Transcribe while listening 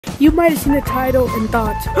you might have seen the title and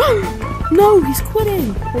thought, no, he's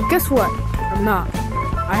quitting. Well, guess what? I'm not.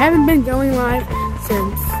 I haven't been going live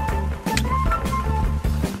since,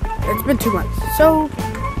 it's been 2 months.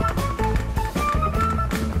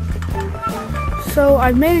 So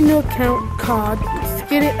I've made a new account called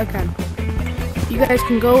Skid It Again. You guys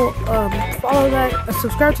can go follow that,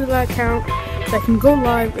 subscribe to that account, so I can go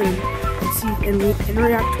live and see and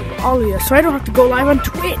interact with all of you. So I don't have to go live on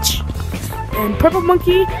Twitch. And Purple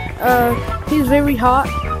Monkey, he's very hot,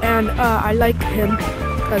 and I like him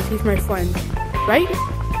because he's my friend, right?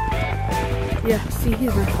 Yeah, see,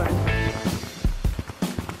 he's my friend.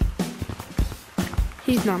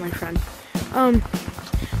 He's not my friend.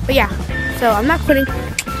 But yeah, so I'm not quitting.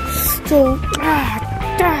 So,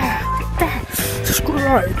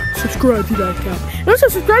 subscribe to that account. And also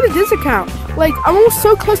subscribe to this account. Like, I'm almost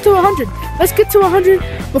so close to 100. Let's get to 100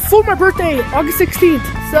 before my birthday, August 16th.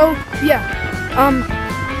 So, yeah.